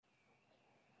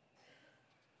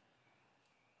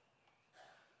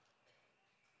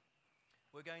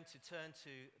We're going to turn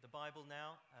to the Bible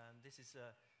now. This is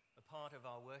a part of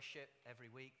our worship every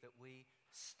week that we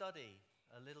study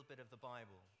a little bit of the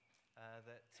Bible,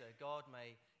 that God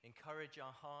may encourage our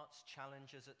hearts,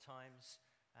 challenge us at times,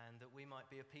 and that we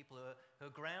might be a people who are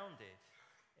grounded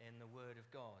in the Word of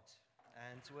God.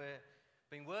 And we've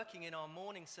been working in our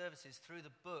morning services through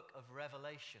the book of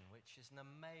Revelation, which is an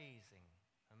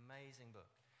amazing book.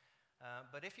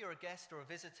 But if you're a guest or a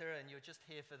visitor and you're just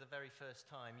here for the very first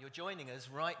time, you're joining us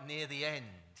right near the end.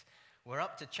 We're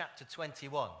up to chapter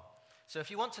 21. So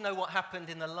if you want to know what happened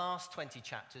in the last 20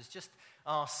 chapters, just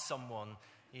ask someone,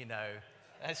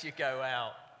 as you go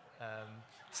out.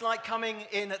 It's like coming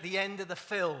in at the end of the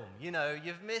film.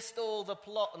 You've missed all the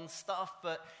plot and stuff,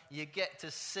 but you get to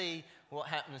see what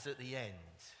happens at the end.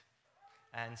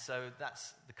 And so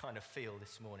that's the kind of feel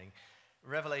this morning.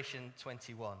 Revelation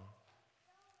 21.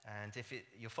 And if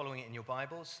you're following it in your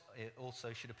Bibles, it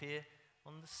also should appear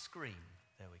on the screen.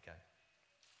 There we go.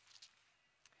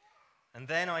 And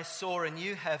then I saw a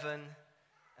new heaven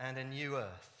and a new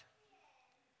earth.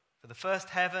 For the first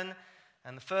heaven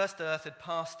and the first earth had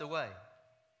passed away,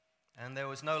 and there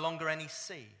was no longer any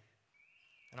sea.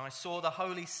 And I saw the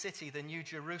holy city, the new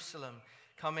Jerusalem,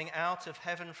 coming out of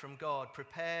heaven from God,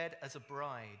 prepared as a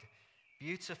bride,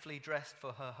 beautifully dressed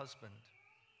for her husband.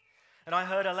 And I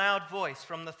heard a loud voice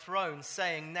from the throne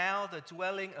saying, "Now the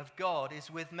dwelling of God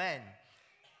is with men,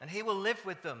 and he will live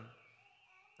with them,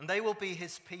 and they will be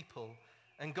his people,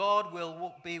 and God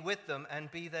will be with them and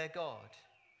be their God.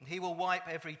 And he will wipe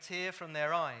every tear from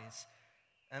their eyes,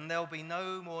 and there will be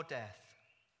no more death,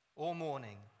 or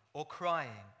mourning, or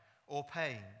crying, or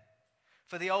pain.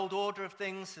 For the old order of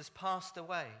things has passed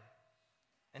away."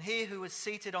 And he who was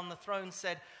seated on the throne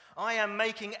said, "I am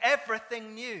making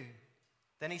everything new."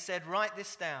 Then he said, "Write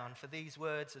this down, for these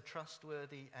words are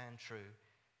trustworthy and true."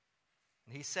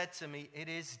 And he said to me, "It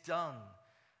is done.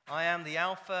 I am the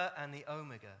Alpha and the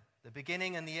Omega, the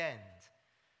beginning and the end.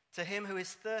 To him who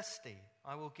is thirsty,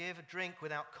 I will give a drink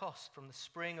without cost from the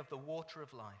spring of the water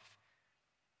of life.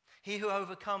 He who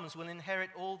overcomes will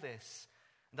inherit all this,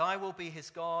 and I will be his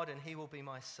God, and he will be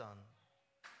my son.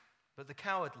 But the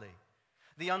cowardly,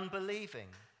 the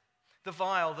unbelieving, the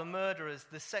vile, the murderers,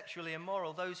 the sexually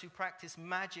immoral, those who practice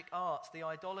magic arts, the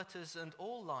idolaters, and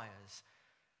all liars,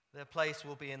 their place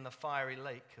will be in the fiery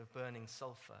lake of burning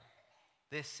sulfur.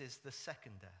 This is the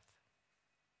second death."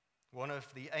 One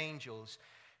of the angels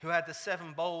who had the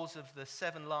 7 bowls of the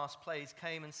 7 last plagues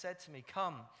came and said to me,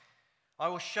 "Come, I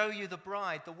will show you the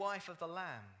bride, the wife of the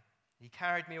Lamb." He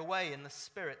carried me away in the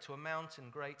spirit to a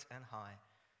mountain great and high.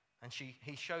 And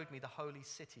he showed me the holy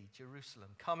city,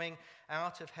 Jerusalem, coming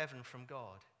out of heaven from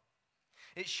God.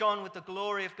 It shone with the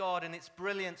glory of God, and its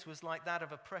brilliance was like that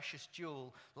of a precious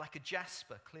jewel, like a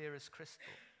jasper, clear as crystal.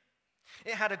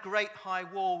 It had a great high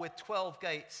wall with 12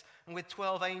 gates, and with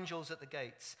 12 angels at the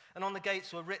gates. And on the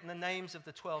gates were written the names of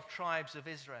the 12 tribes of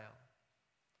Israel.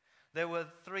 There were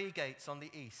 3 gates on the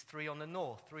east, 3 on the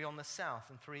north, 3 on the south,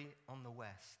 and 3 on the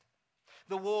west.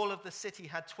 The wall of the city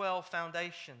had 12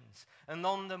 foundations, and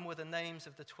on them were the names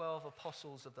of the 12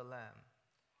 apostles of the Lamb.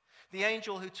 The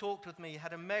angel who talked with me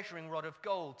had a measuring rod of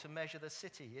gold to measure the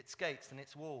city, its gates and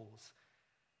its walls.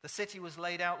 The city was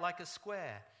laid out like a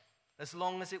square, as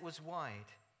long as it was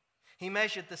wide. He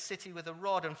measured the city with a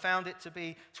rod and found it to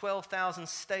be 12,000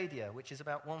 stadia, which is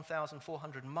about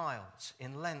 1,400 miles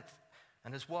in length,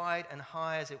 and as wide and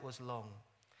high as it was long.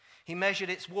 He measured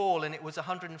its wall, and it was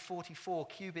 144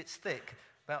 cubits thick,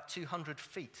 about 200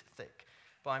 feet thick,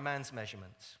 by man's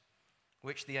measurements,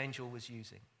 which the angel was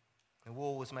using. The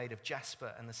wall was made of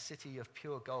jasper, and the city of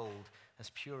pure gold, as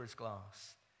pure as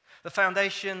glass. The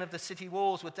foundation of the city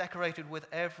walls were decorated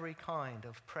with every kind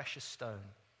of precious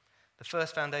stone. The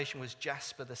first foundation was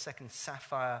jasper, the second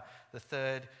sapphire, the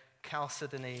third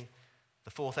chalcedony,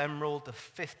 the fourth emerald, the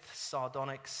fifth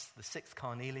sardonyx, the sixth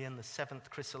carnelian, the seventh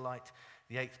chrysolite,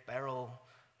 the 8th beryl,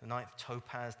 the 9th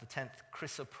topaz, the 10th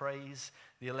chrysoprase,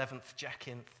 the 11th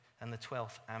jacinth, and the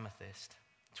 12th amethyst.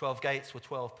 12 gates were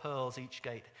 12 pearls. Each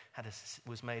gate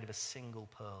was made of a single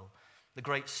pearl. The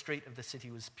great street of the city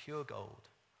was pure gold,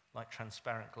 like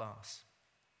transparent glass.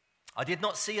 I did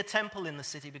not see a temple in the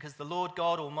city, because the Lord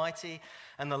God Almighty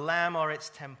and the Lamb are its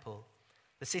temple.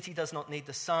 The city does not need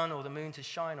the sun or the moon to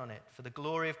shine on it, for the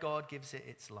glory of God gives it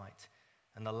its light,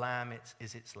 and the Lamb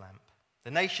is its lamp. The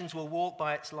nations will walk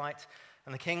by its light,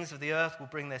 and the kings of the earth will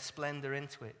bring their splendor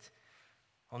into it.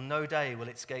 On no day will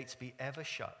its gates be ever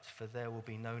shut, for there will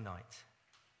be no night.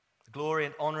 The glory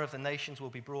and honor of the nations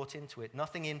will be brought into it.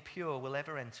 Nothing impure will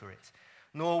ever enter it,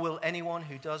 nor will anyone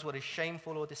who does what is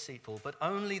shameful or deceitful, but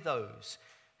only those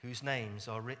whose names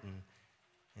are written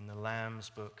in the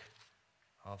Lamb's book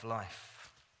of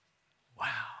life. Wow.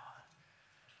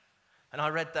 And I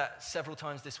read that several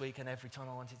times this week, and every time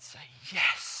I wanted to say,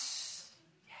 yes,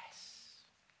 yes.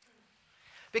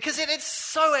 Because it is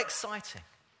so exciting.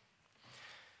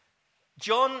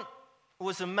 John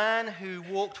was a man who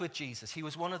walked with Jesus. He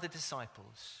was one of the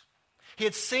disciples. He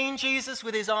had seen Jesus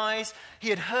with his eyes. He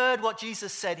had heard what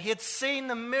Jesus said. He had seen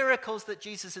the miracles that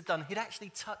Jesus had done. He'd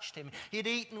actually touched him. He had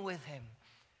eaten with him.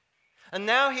 And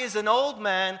now he is an old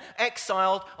man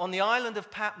exiled on the island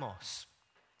of Patmos.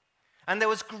 And there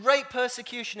was great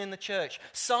persecution in the church.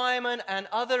 Simon and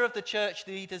other of the church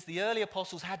leaders, the early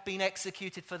apostles, had been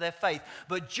executed for their faith.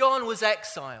 But John was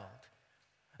exiled.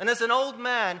 And as an old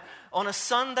man, on a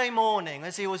Sunday morning,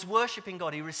 as he was worshiping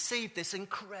God, he received this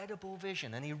incredible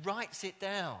vision, and he writes it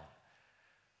down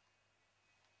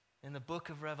in the book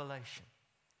of Revelation.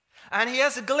 And he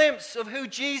has a glimpse of who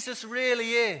Jesus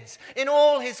really is in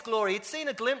all his glory. He'd seen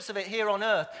a glimpse of it here on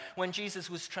earth when Jesus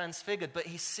was transfigured, but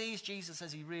he sees Jesus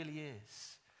as he really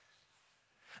is.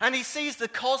 And he sees the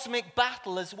cosmic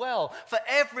battle as well for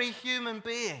every human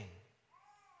being.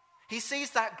 He sees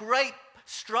that great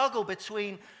struggle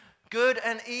between good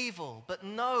and evil, but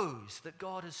knows that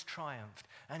God has triumphed,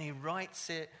 and he writes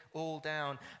it all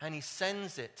down, and he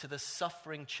sends it to the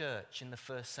suffering church in the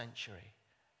first century.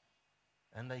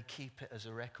 And they keep it as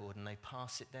a record, and they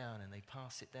pass it down, and they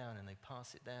pass it down, and they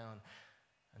pass it down,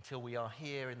 until we are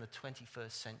here in the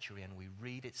 21st century, and we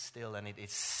read it still, and it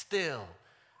is still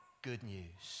good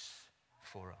news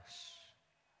for us.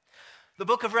 The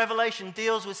book of Revelation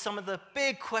deals with some of the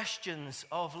big questions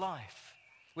of life.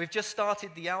 We've just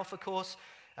started the Alpha course.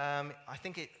 I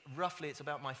think it's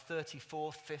about my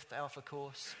 34th, 5th Alpha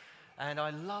course. And I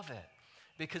love it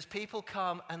because people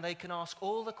come and they can ask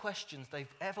all the questions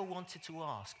they've ever wanted to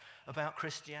ask about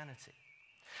Christianity.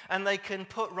 And they can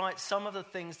put right some of the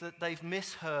things that they've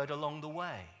misheard along the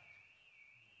way.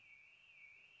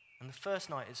 And the first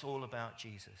night, it's all about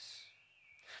Jesus.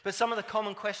 But some of the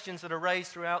common questions that are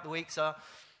raised throughout the weeks are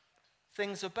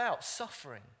things about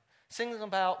suffering. Things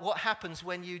about what happens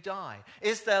when you die.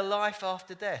 Is there life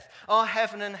after death? Are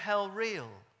heaven and hell real?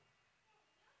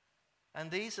 And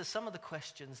these are some of the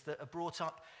questions that are brought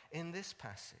up in this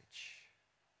passage.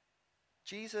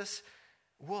 Jesus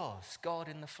was God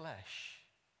in the flesh,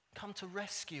 come to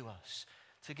rescue us,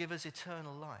 to give us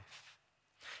eternal life.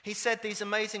 He said these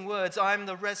amazing words, I am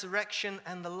the resurrection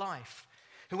and the life.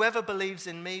 Whoever believes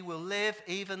in me will live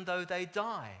even though they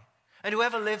die. And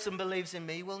whoever lives and believes in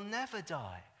me will never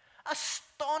die.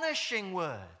 Astonishing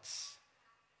words.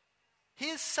 He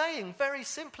is saying very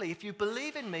simply, if you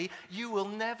believe in me, you will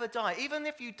never die. Even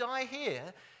if you die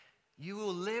here, you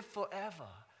will live forever.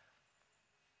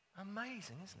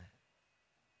 Amazing, isn't it?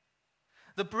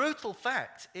 The brutal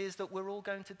fact is that we're all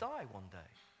going to die one day.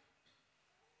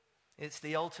 It's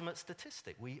the ultimate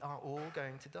statistic. We are all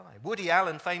going to die. Woody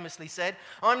Allen famously said,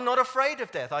 I'm not afraid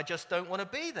of death. I just don't want to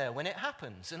be there when it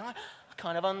happens. And I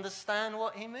kind of understand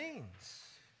what he means.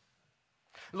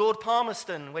 Lord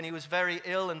Palmerston, when he was very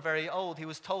ill and very old, he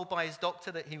was told by his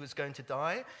doctor that he was going to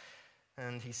die.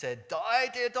 And he said, die,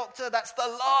 dear doctor, that's the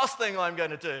last thing I'm going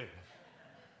to do.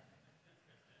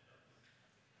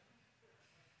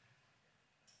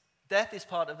 Death is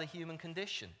part of the human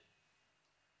condition.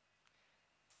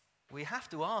 We have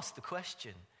to ask the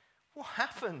question, what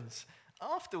happens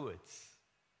afterwards?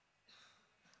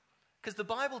 Because the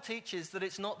Bible teaches that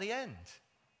it's not the end.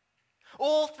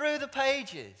 All through the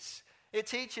pages, it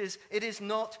teaches it is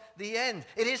not the end.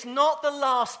 It is not the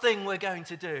last thing we're going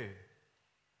to do.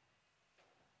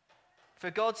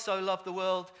 For God so loved the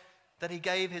world that he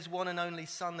gave his one and only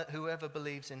Son, that whoever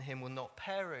believes in him will not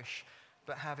perish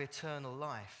but have eternal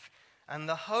life. And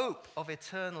the hope of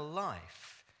eternal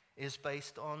life is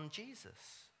based on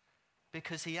Jesus,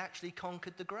 because he actually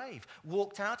conquered the grave,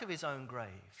 walked out of his own grave,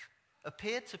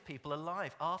 appeared to people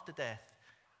alive after death,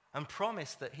 and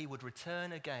promised that he would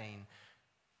return again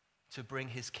to bring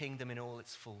his kingdom in all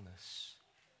its fullness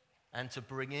and to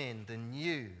bring in the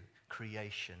new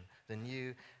creation, the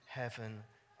new heaven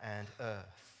and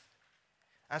earth.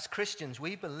 As Christians,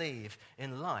 we believe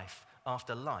in life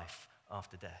after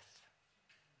death.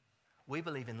 We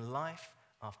believe in life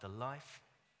after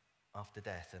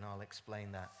death, and I'll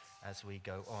explain that as we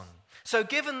go on. So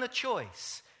given the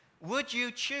choice, would you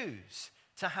choose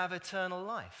to have eternal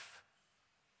life?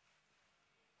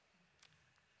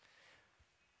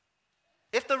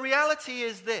 If the reality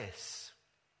is this,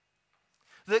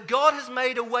 that God has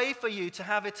made a way for you to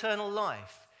have eternal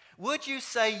life, would you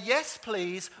say yes,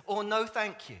 please, or no,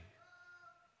 thank you?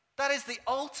 That is the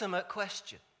ultimate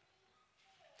question.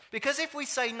 Because if we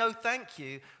say no, thank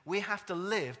you, we have to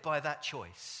live by that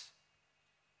choice.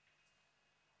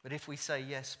 But if we say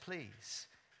yes, please,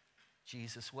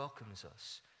 Jesus welcomes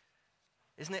us.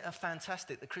 Isn't it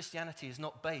fantastic that Christianity is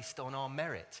not based on our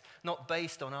merit, not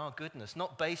based on our goodness,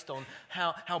 not based on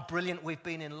how brilliant we've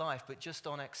been in life, but just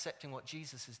on accepting what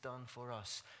Jesus has done for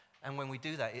us. And when we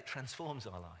do that, it transforms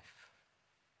our life.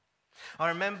 I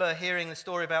remember hearing the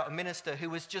story about a minister who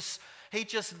was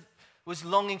was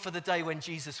longing for the day when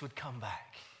Jesus would come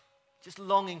back. Just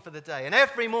longing for the day. And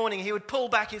every morning he would pull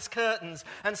back his curtains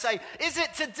and say, "Is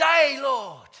it today,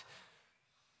 Lord?"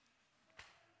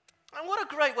 And what a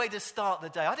great way to start the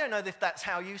day. I don't know if that's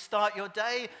how you start your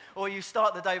day, or you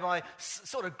start the day by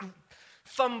sort of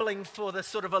fumbling for the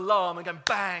sort of alarm and going,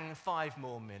 bang, 5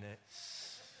 more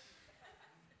minutes.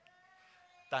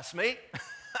 That's me.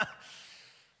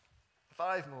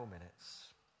 5 more minutes.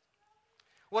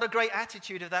 What a great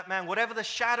attitude of that man. Whatever the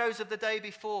shadows of the day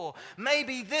before,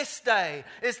 maybe this day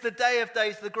is the day of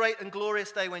days, the great and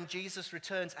glorious day when Jesus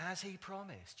returns as he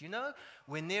promised. You know,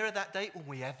 we're nearer that date than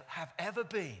we have ever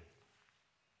been.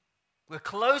 We're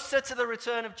closer to the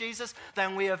return of Jesus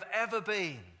than we have ever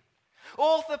been.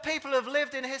 All the people who have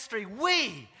lived in history,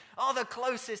 we are the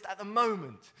closest at the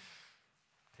moment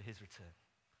to his return.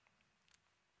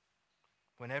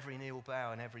 When every knee will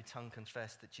bow and every tongue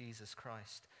confess that Jesus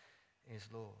Christ is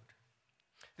Lord.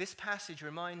 This passage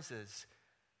reminds us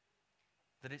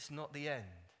that it's not the end.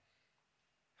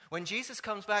 When Jesus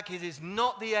comes back, it is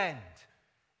not the end.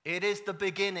 It is the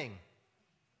beginning.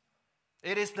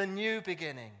 It is the new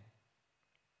beginning.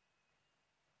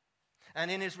 And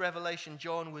in his revelation,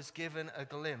 John was given a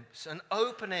glimpse, an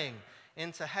opening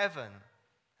into heaven.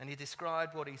 And he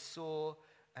described what he saw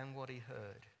and what he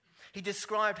heard. He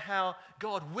described how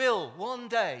God will one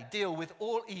day deal with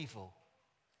all evil,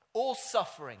 all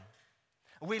suffering.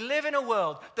 We live in a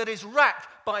world that is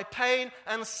racked by pain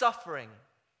and suffering.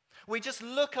 We just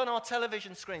look on our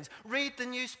television screens, read the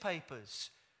newspapers.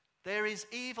 There is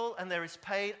evil and there is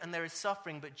pain and there is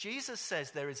suffering. But Jesus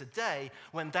says there is a day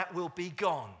when that will be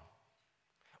gone.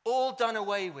 All done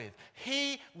away with.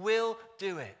 He will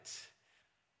do it.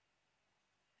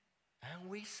 And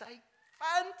we say,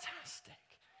 fantastic.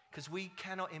 Because we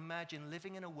cannot imagine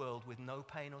living in a world with no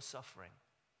pain or suffering.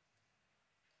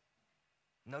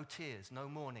 No tears, no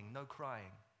mourning, no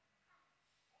crying.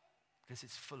 Because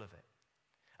it's full of it.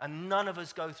 And none of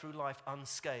us go through life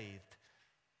unscathed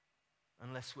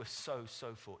unless we're so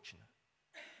fortunate.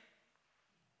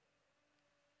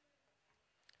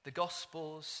 The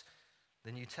Gospels,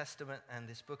 the New Testament, and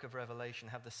this book of Revelation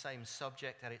have the same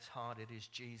subject at its heart. It is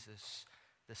Jesus,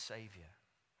 the Savior.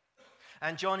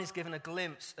 And John is given a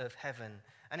glimpse of heaven.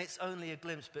 And it's only a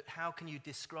glimpse, but how can you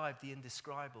describe the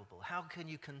indescribable? How can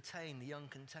you contain the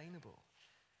uncontainable?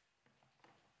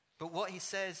 But what he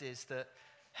says is that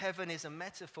heaven is a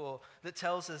metaphor that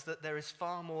tells us that there is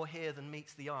far more here than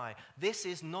meets the eye. This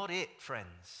is not it,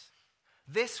 friends.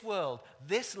 This world,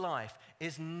 this life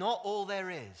is not all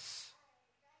there is.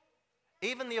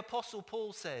 Even the Apostle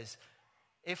Paul says,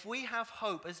 if we have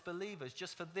hope as believers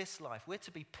just for this life, we're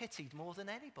to be pitied more than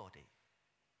anybody.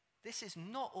 This is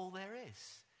not all there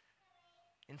is.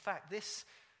 In fact, this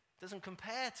doesn't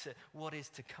compare to what is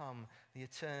to come, the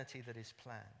eternity that is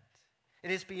planned. It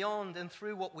is beyond and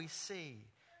through what we see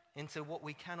into what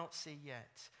we cannot see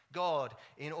yet. God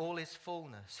in all his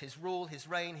fullness, his rule, his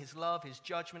reign, his love, his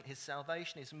judgment, his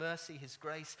salvation, his mercy, his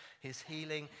grace, his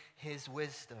healing, his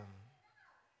wisdom.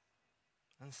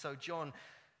 And so John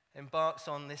embarks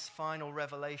on this final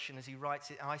revelation as he writes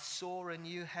it, I saw a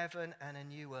new heaven and a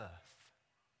new earth.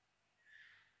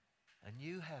 A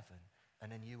new heaven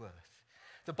and a new earth.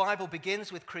 The Bible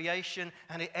begins with creation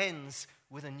and it ends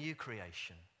with a new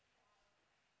creation.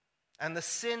 And the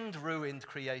sinned, ruined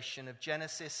creation of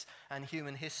Genesis and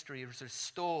human history is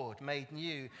restored, made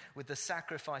new with the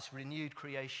sacrifice, renewed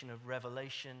creation of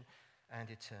Revelation and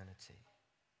eternity.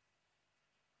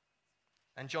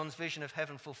 And John's vision of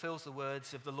heaven fulfills the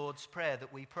words of the Lord's Prayer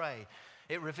that we pray.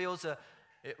 It reveals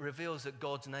that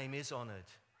God's name is honored.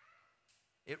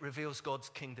 It reveals God's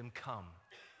kingdom come.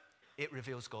 It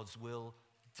reveals God's will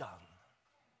done.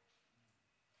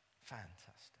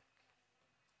 Fantastic.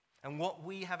 And what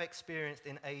we have experienced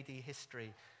in AD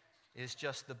history is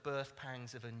just the birth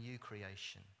pangs of a new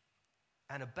creation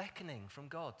and a beckoning from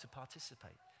God to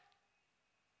participate.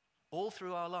 All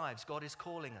through our lives, God is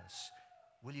calling us.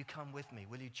 Will you come with me?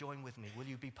 Will you join with me? Will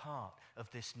you be part of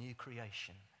this new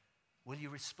creation? Will you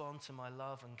respond to my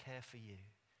love and care for you?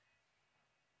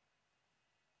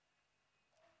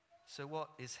 So what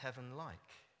is heaven like?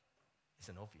 Is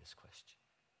an obvious question.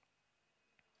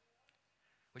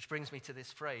 Which brings me to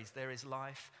this phrase, there is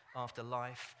life after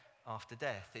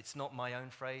death. It's not my own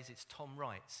phrase, it's Tom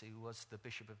Wright's, who was the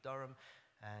Bishop of Durham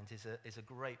and is a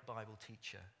great Bible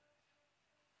teacher.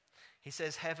 He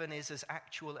says heaven is as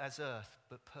actual as earth,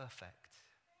 but perfect.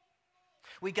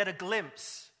 We get a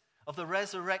glimpse of the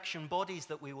resurrection bodies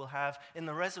that we will have in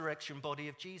the resurrection body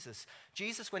of Jesus.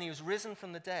 Jesus, when he was risen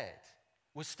from the dead,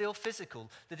 was still physical.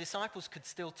 The disciples could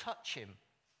still touch him,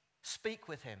 speak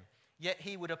with him, yet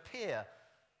he would appear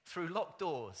through locked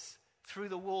doors, through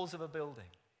the walls of a building.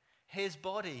 His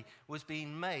body was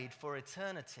being made for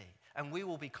eternity, and we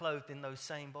will be clothed in those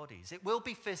same bodies. It will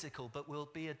be physical, but will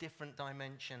be a different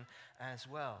dimension as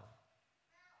well.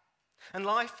 And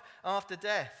life after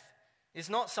death is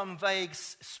not some vague,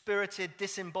 spirited,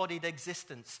 disembodied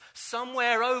existence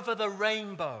somewhere over the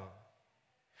rainbow,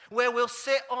 where we'll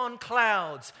sit on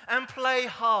clouds and play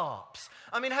harps.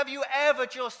 I mean, have you ever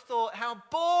just thought how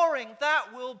boring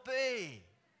that will be?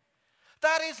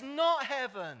 That is not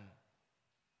heaven.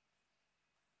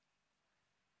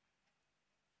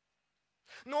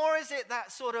 Nor is it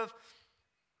that sort of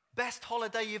best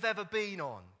holiday you've ever been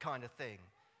on kind of thing,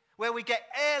 where we get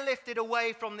airlifted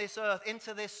away from this earth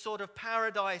into this sort of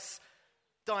paradise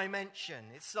dimension.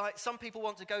 It's like some people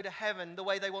want to go to heaven the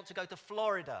way they want to go to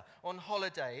Florida on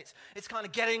holiday. It's kind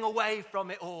of getting away from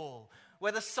it all,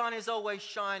 where the sun is always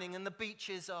shining and the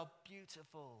beaches are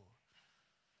beautiful.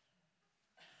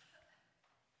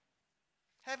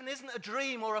 Heaven isn't a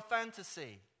dream or a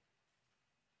fantasy.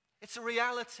 It's a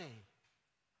reality.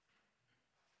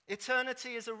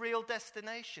 Eternity is a real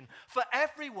destination for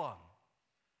everyone.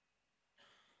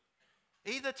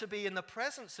 Either to be in the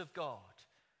presence of God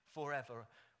forever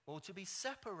or to be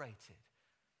separated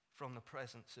from the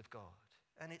presence of God.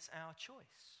 And it's our choice.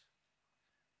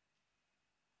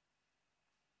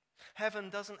 Heaven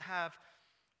doesn't have,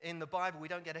 in the Bible, we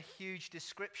don't get a huge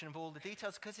description of all the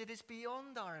details because it is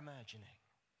beyond our imagining.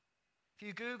 If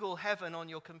you Google heaven on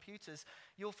your computers,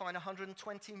 you'll find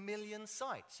 120 million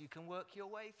sites. You can work your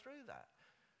way through that.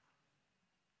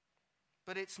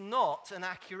 But it's not an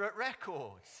accurate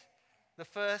record. The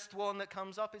first one that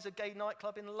comes up is a gay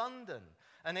nightclub in London,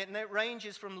 and it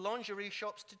ranges from lingerie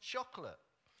shops to chocolate.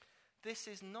 This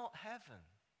is not heaven.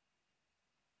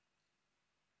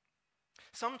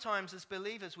 Sometimes as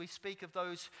believers we speak of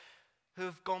those who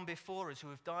have gone before us, who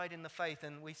have died in the faith,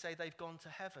 and we say they've gone to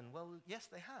heaven. Well, yes,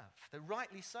 they have. They're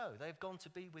rightly so. They've gone to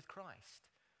be with Christ.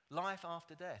 Life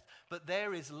after death. But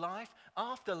there is life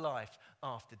after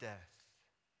death.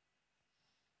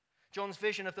 John's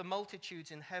vision of the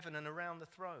multitudes in heaven and around the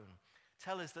throne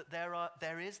tell us that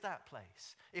there is that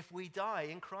place. If we die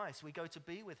in Christ, we go to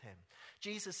be with him.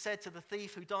 Jesus said to the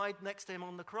thief who died next to him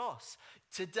on the cross,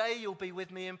 "Today you'll be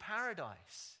with me in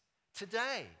paradise."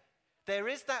 Today. There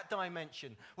is that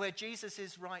dimension where Jesus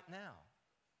is right now.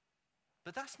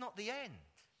 But that's not the end.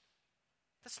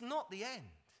 That's not the end.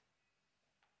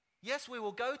 Yes, we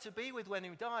will go to be with when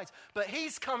he dies, but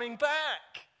he's coming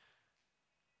back.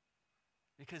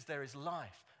 Because there is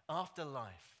life after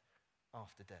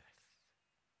death.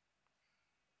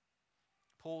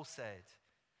 Paul said,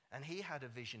 and he had a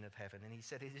vision of heaven, and he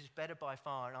said, "It is better by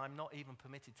far, and I'm not even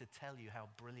permitted to tell you how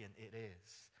brilliant it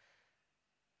is."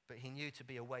 But he knew to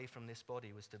be away from this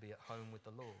body was to be at home with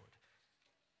the Lord.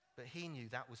 But he knew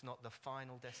that was not the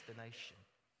final destination.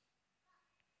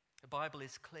 The Bible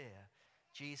is clear.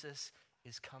 Jesus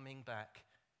is coming back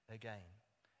again.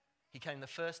 He came the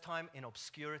first time in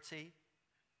obscurity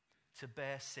to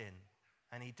bear sin,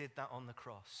 and he did that on the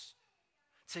cross.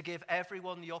 To give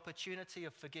everyone the opportunity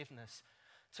of forgiveness,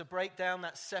 to break down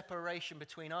that separation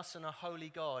between us and a holy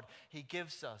God, he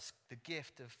gives us the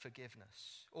gift of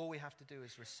forgiveness. All we have to do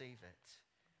is receive it.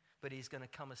 But he's going to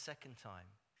come a second time.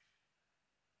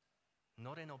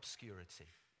 Not in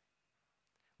obscurity.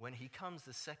 When he comes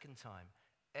the second time,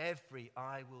 every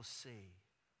eye will see.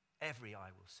 Every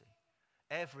eye will see.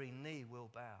 Every knee will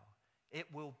bow.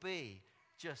 It will be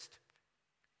just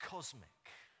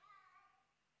cosmic.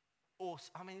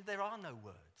 Awesome. I mean, there are no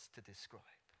words to describe.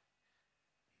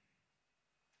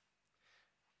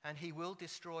 And he will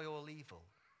destroy all evil.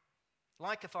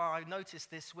 Like if I noticed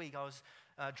this week, I was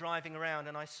driving around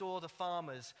and I saw the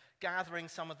farmers gathering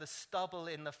some of the stubble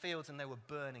in the fields and they were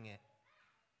burning it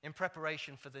in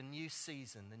preparation for the new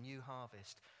season, the new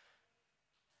harvest.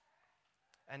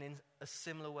 And in a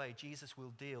similar way, Jesus will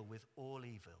deal with all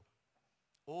evil.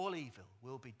 All evil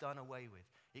will be done away with.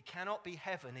 It cannot be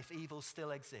heaven if evil still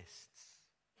exists.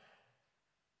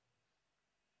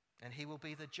 And he will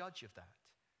be the judge of that.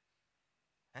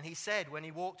 And he said when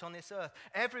he walked on this earth,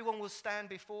 everyone will stand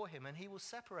before him and he will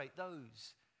separate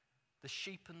those, the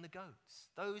sheep and the goats,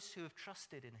 those who have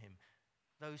trusted in him,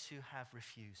 those who have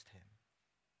refused him.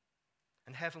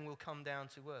 And heaven will come down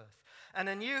to earth. And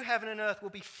a new heaven and earth will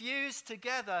be fused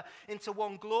together into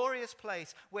one glorious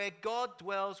place where God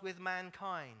dwells with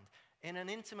mankind. in an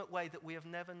intimate way that we have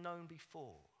never known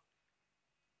before.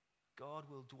 God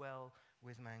will dwell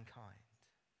with mankind.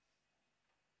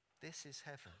 This is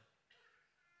heaven.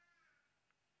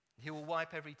 He will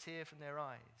wipe every tear from their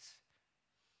eyes.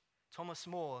 Thomas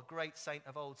More, a great saint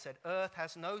of old, said, "Earth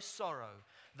has no sorrow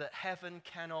that heaven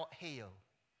cannot heal."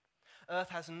 Earth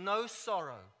has no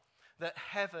sorrow that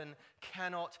heaven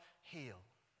cannot heal.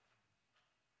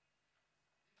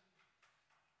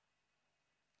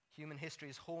 Human history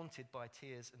is haunted by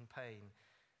tears and pain,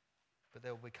 but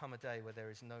there will become a day where there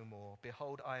is no more.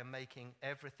 "Behold, I am making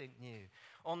everything new."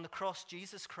 On the cross,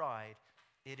 Jesus cried,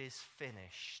 "It is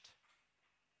finished,"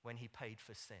 when he paid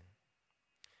for sin.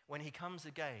 When he comes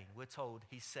again, we're told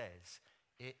he says,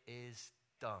 "It is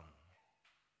done."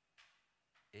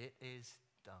 It is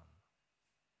done.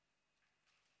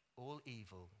 All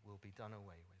evil will be done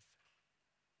away with.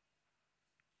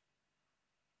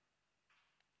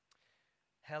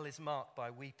 Hell is marked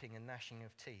by weeping and gnashing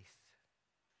of teeth,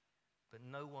 but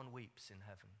no one weeps in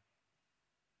heaven.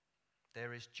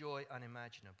 There is joy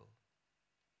unimaginable.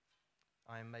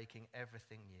 I am making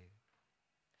everything new.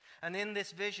 And in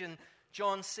this vision,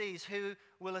 John sees who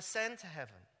will ascend to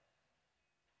heaven,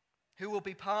 who will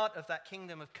be part of that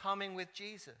kingdom of coming with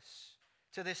Jesus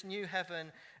to this new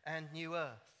heaven and new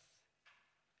earth,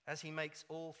 as he makes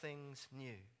all things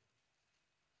new.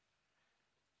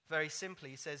 Very simply,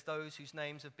 he says those whose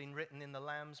names have been written in the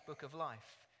Lamb's book of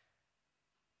life.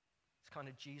 It's kind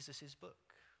of Jesus'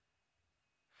 book.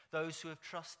 Those who have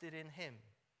trusted in him,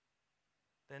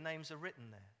 their names are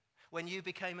written there. When you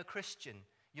became a Christian,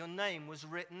 your name was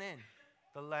written in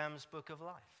the Lamb's book of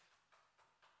life.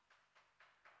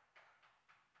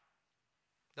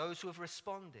 Those who have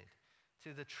responded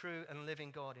to the true and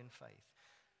living God in faith.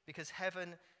 Because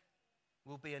heaven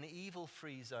will be an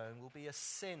evil-free zone, will be a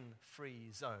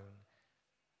sin-free zone,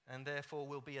 and therefore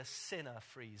will be a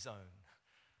sinner-free zone.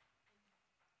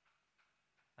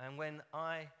 And when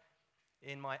I,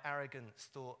 in my arrogance,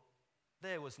 thought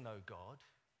there was no God,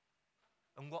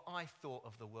 and what I thought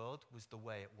of the world was the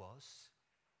way it was,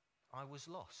 I was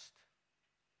lost.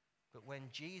 But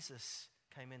when Jesus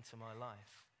came into my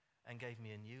life and gave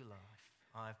me a new life,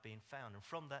 I have been found. And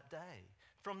from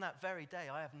that very day,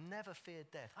 I have never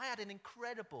feared death. I had an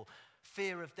incredible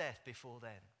fear of death before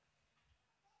then,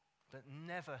 but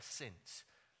never since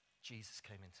Jesus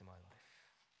came into my life.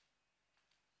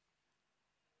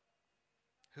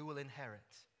 Who will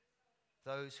inherit?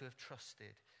 Those who have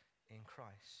trusted in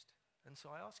Christ. And so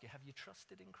I ask you, have you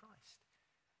trusted in Christ?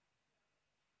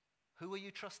 Who are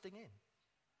you trusting in?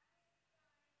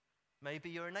 Maybe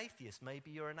you're an atheist.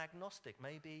 Maybe you're an agnostic.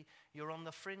 Maybe you're on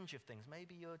the fringe of things.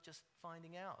 Maybe you're just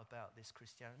finding out about this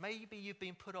Christianity. Maybe you've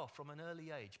been put off from an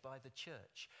early age by the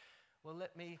church. Well,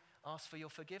 let me ask for your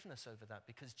forgiveness over that,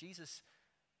 because Jesus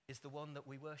is the one that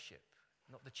we worship,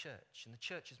 not the church. And the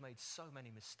church has made so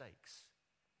many mistakes.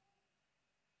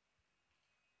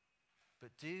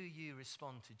 But do you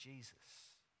respond to Jesus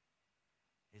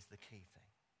is the key thing.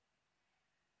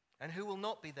 And who will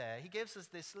not be there? He gives us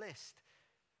this list.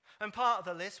 And part of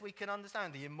the list we can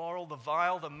understand: the immoral, the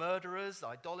vile, the murderers, the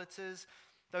idolaters,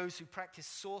 those who practice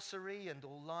sorcery and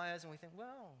all liars. And we think,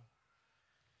 well.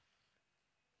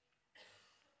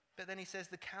 But then he says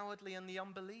the cowardly and the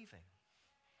unbelieving.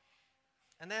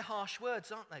 And they're harsh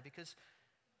words, aren't they? Because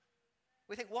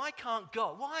we think, why can't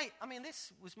God? Why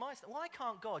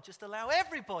can't God just allow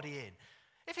everybody in?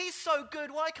 If he's so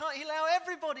good, why can't he allow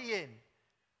everybody in?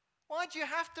 Why do you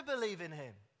have to believe in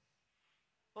him?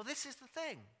 Well, this is the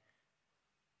thing.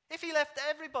 If he left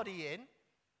everybody in,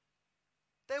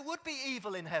 there would be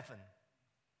evil in heaven.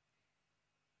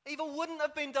 Evil wouldn't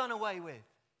have been done away with.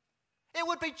 It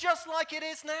would be just like it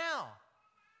is now.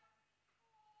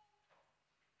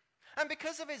 And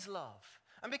because of his love,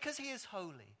 and because he is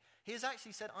holy, he has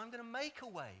actually said, I'm going to make a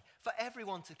way for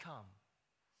everyone to come.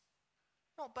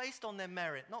 Not based on their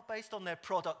merit, not based on their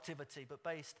productivity, but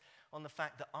based on the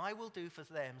fact that I will do for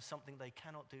them something they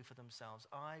cannot do for themselves.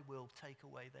 I will take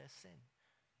away their sin.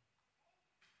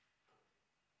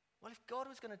 Well, if God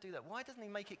was going to do that, why doesn't he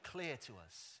make it clear to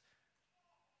us?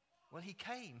 Well, he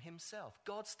came himself.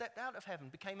 God stepped out of heaven,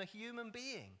 became a human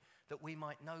being, that we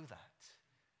might know that.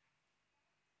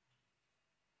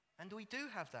 And we do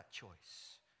have that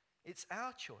choice. It's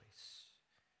our choice.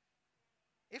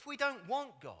 If we don't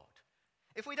want God,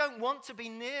 if we don't want to be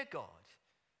near God,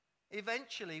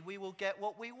 eventually we will get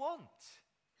what we want.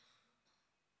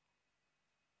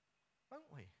 Won't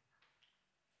we?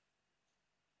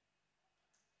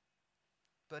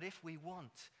 But if we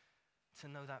want to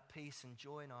know that peace and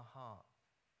joy in our heart,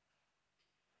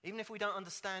 even if we don't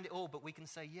understand it all, but we can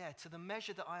say, yeah, to the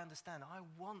measure that I understand, I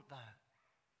want that.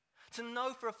 To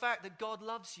know for a fact that God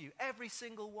loves you, every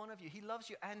single one of you. He loves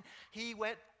you, and he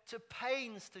went to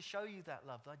pains to show you that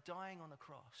love by dying on the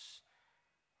cross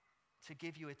to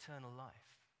give you eternal life.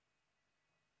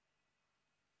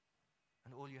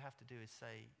 And all you have to do is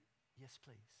say, yes,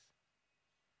 please.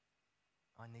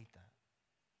 I need that.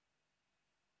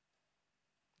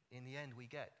 In the end, we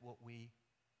get what we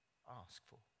ask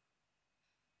for.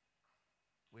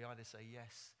 We either say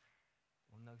yes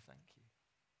or no, thank you.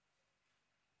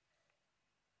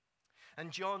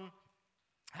 And John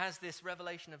has this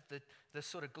revelation of the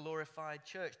sort of glorified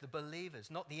church, the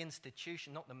believers, not the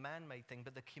institution, not the man-made thing,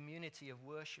 but the community of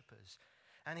worshippers.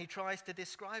 And he tries to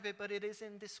describe it, but it is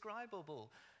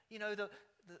indescribable. You know, the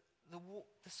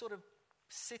sort of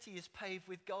city is paved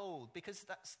with gold because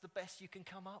that's the best you can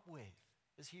come up with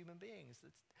as human beings.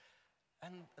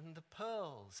 And the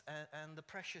pearls and the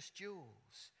precious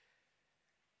jewels.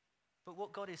 But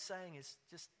what God is saying is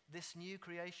just this new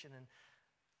creation and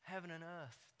heaven and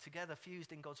earth together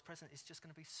fused in God's presence is just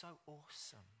going to be so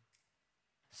awesome.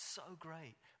 So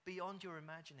great, beyond your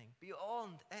imagining,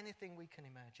 beyond anything we can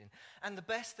imagine. And the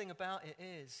best thing about it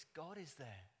is God is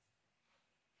there.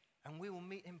 And we will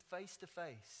meet him face to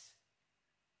face.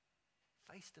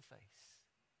 Face to face.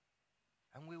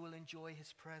 And we will enjoy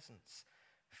his presence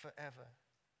forever.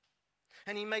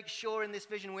 And he makes sure in this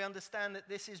vision we understand that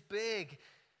this is big.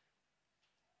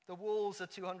 The walls are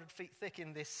 200 feet thick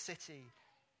in this city.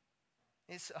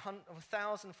 It's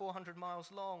 1,400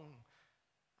 miles long.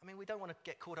 I mean, we don't want to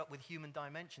get caught up with human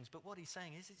dimensions, but what he's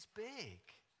saying is it's big.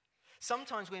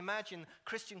 Sometimes we imagine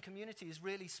Christian community is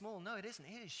really small. No, it isn't.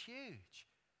 It is huge.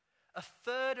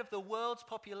 1/3 of the world's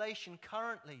population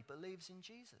currently believes in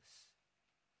Jesus.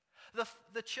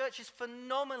 The church is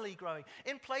phenomenally growing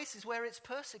in places where it's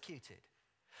persecuted.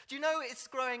 Do you know it's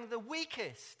growing the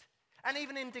weakest and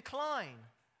even in decline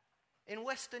in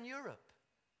Western Europe?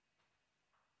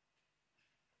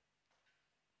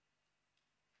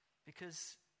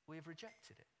 Because we've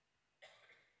rejected it.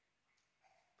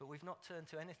 But we've not turned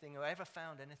to anything or ever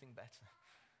found anything better.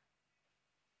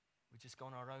 We've just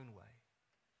gone our own way.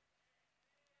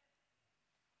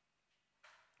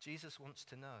 Jesus wants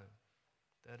to know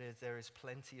that there is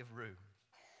plenty of room.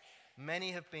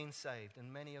 Many have been saved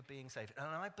and many are being saved. And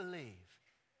I believe,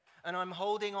 and I'm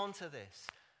holding on to this,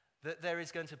 that there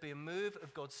is going to be a move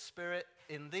of God's Spirit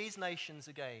in these nations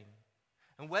again.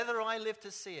 And whether I live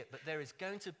to see it, but there is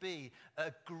going to be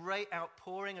a great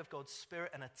outpouring of God's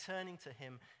Spirit and a turning to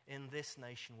him in this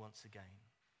nation once again.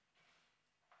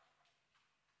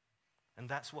 And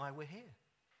that's why we're here.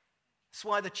 That's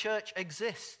why the church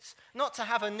exists. Not to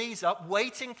have our knees up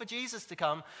waiting for Jesus to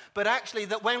come, but actually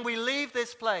that when we leave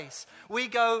this place, we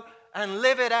go and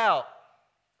live it out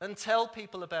and tell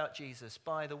people about Jesus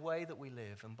by the way that we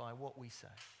live and by what we say.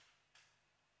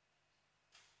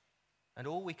 And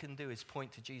all we can do is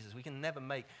point to Jesus. We can never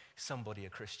make somebody a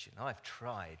Christian. I've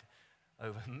tried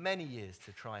over many years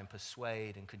to try and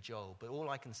persuade and cajole, but all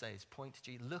I can say is point to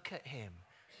Jesus. Look at him.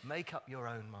 Make up your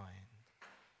own mind.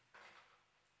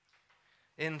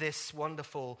 In this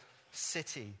wonderful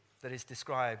city that is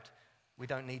described, we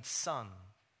don't need sun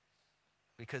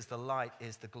because the light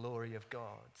is the glory of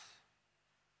God.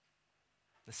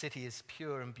 The city is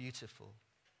pure and beautiful,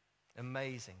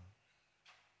 amazing.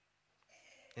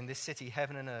 In this city,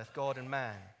 heaven and earth, God and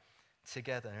man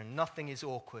together, and nothing is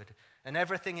awkward, and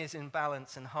everything is in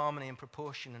balance and harmony and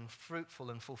proportion and fruitful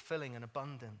and fulfilling and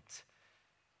abundant.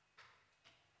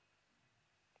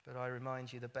 But I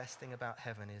remind you, the best thing about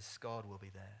heaven is God will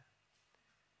be there.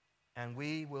 And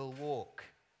we will walk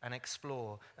and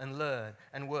explore and learn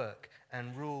and work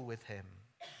and rule with him.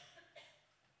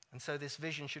 And so this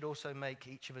vision should also make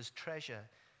each of us treasure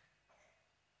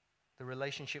the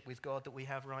relationship with God that we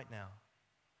have right now.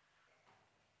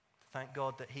 Thank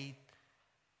God that he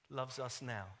loves us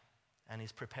now and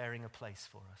is preparing a place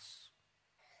for us.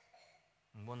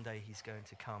 And one day he's going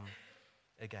to come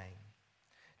again.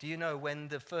 Do you know, when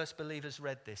the first believers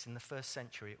read this in the first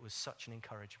century, it was such an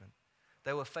encouragement.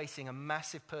 They were facing a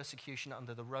massive persecution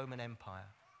under the Roman Empire.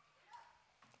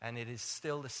 And it is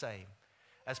still the same.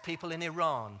 As people in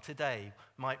Iran today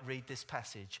might read this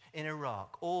passage, in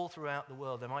Iraq, all throughout the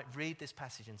world, they might read this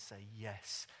passage and say,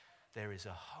 yes, there is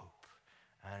a hope,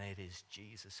 and it is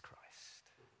Jesus Christ.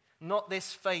 Not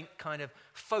this faint kind of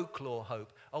folklore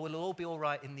hope, oh, it'll all be all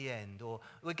right in the end, or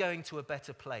we're going to a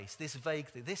better place. This vague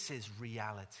thing, this is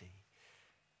reality.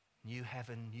 New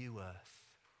heaven, new earth.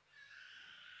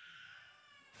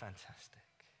 Fantastic.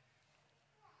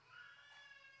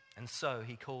 And so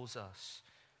he calls us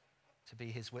to be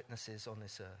his witnesses on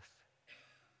this earth.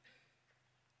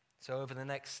 So over the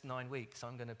next 9 weeks,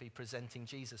 I'm going to be presenting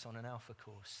Jesus on an Alpha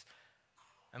course.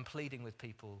 and pleading with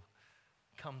people,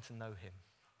 come to know him.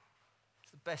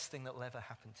 It's the best thing that will ever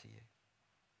happen to you.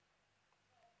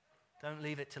 Don't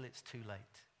leave it till it's too late.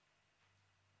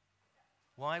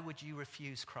 Why would you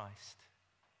refuse Christ?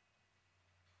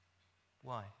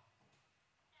 Why?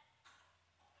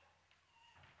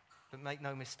 But make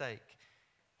no mistake,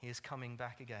 he is coming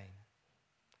back again.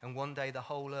 And one day the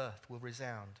whole earth will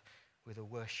resound with a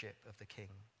worship of the King.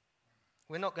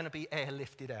 We're not going to be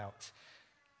airlifted out,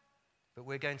 but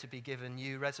we're going to be given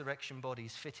new resurrection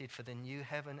bodies fitted for the new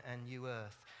heaven and new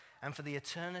earth and for the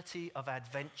eternity of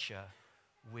adventure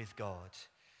with God.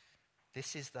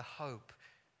 This is the hope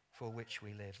for which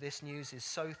we live. This news is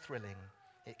so thrilling,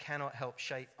 it cannot help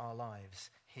shape our lives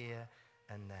here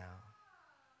and now.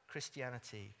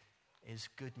 Christianity is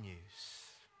good news.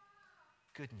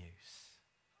 Good news.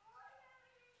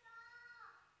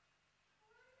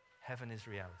 Heaven is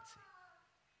reality.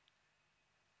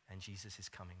 And Jesus is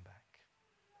coming back.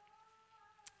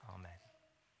 Amen.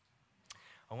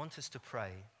 I want us to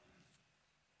pray.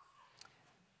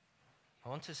 I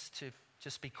want us to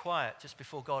just be quiet just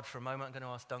before God for a moment. I'm going to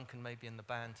ask Duncan maybe in the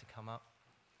band to come up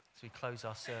as we close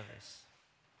our service.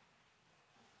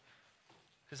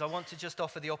 Because I want to just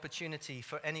offer the opportunity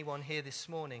for anyone here this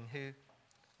morning who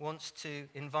wants to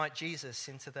invite Jesus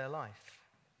into their life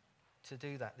to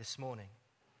do that this morning.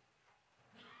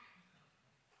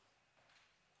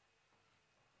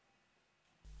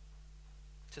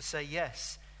 To say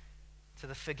yes to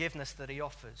the forgiveness that he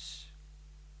offers.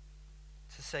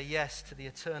 To say yes to the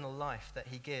eternal life that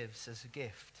he gives as a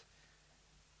gift.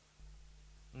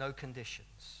 No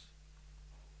conditions.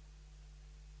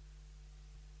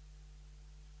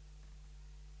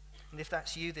 And if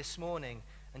that's you this morning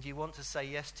and you want to say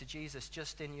yes to Jesus,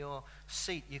 just in your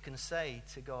seat you can say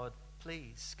to God,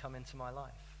 please come into my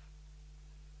life.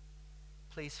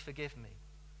 Please forgive me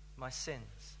my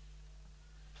sins.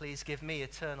 Please give me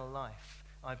eternal life.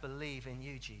 I believe in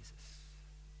you, Jesus.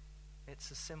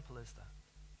 It's as simple as that.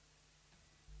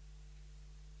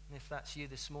 And if that's you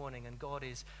this morning and God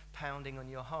is pounding on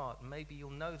your heart, maybe you'll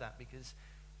know that because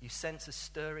you sense a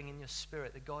stirring in your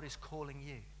spirit that God is calling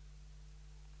you.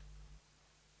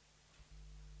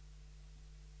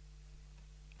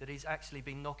 That he's actually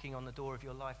been knocking on the door of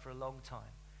your life for a long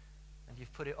time and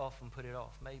you've put it off and put it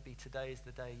off. Maybe today is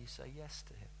the day you say yes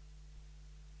to him.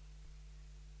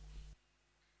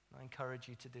 I encourage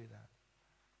you to do that.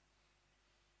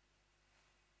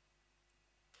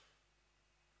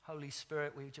 Holy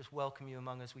Spirit, we just welcome you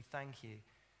among us. We thank you.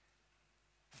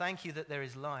 Thank you that there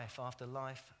is life after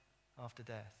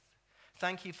death.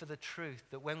 Thank you for the truth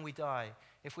that when we die,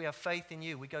 if we have faith in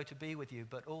you, we go to be with you,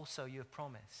 but also you have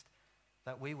promised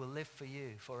that we will live for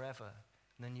you forever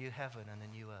in the new heaven and the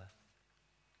new earth.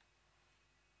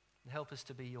 And help us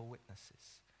to be your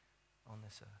witnesses on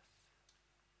this earth.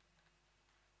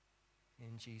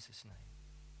 In Jesus' name.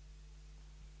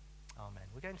 Amen.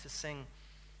 We're going to sing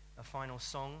a final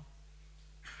song.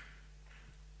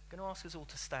 I'm going to ask us all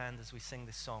to stand as we sing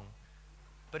this song.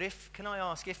 But can I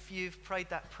ask, if you've prayed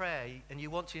that prayer and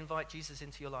you want to invite Jesus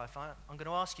into your life, I'm going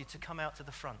to ask you to come out to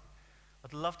the front.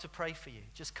 I'd love to pray for you.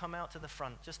 Just come out to the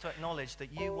front, just to acknowledge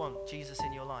that you want Jesus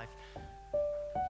in your life.